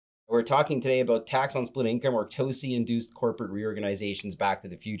We're talking today about tax on split income or TOSI-induced corporate reorganizations back to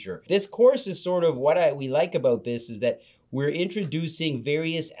the future. This course is sort of what we like about this is that we're introducing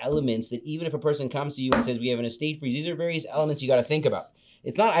various elements that even if a person comes to you and says we have an estate freeze, these are various elements you got to think about.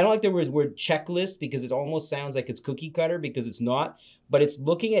 It's not, I don't like the word checklist because it almost sounds like it's cookie cutter because it's not, but it's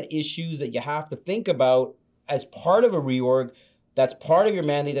looking at issues that you have to think about as part of a reorg. That's part of your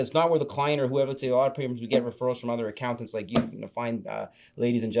mandate. That's not where the client or whoever, let's say a lot of times we get referrals from other accountants like you fine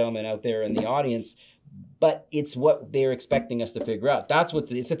ladies and gentlemen out there in the audience, but it's what they're expecting us to figure out. That's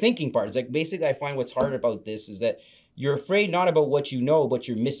what, it's a thinking part. It's like basically I find what's hard about this is that you're afraid not about what you know, but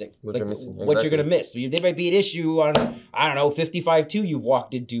you're missing. What you're missing. Exactly. What you're going to miss. There might be an issue on, I don't know, 55-2 you've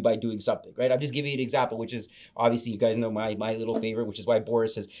walked into by doing something, right? I'm just giving you an example, which is obviously you guys know my little favorite, which is why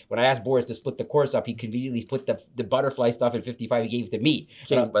Boris says, when I asked Boris to split the course up, he conveniently put the butterfly stuff at 55 he gave it to me.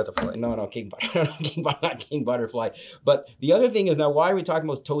 King Butterfly. No, King Butterfly. Not King Butterfly. But the other thing is now, why are we talking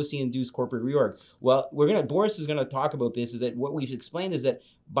about TOSI-induced corporate reorg? Well, Boris is going to talk about this, is that what we've explained is that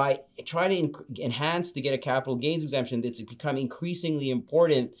by trying to enhance to get a capital gains exemption, it's become increasingly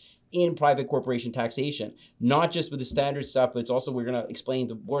important in private corporation taxation, not just with the standard stuff, but it's also, we're going to explain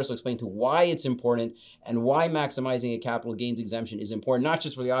to, Boris will explain to why it's important and why maximizing a capital gains exemption is important, not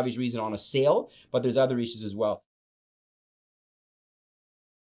just for the obvious reason on a sale, but there's other issues as well.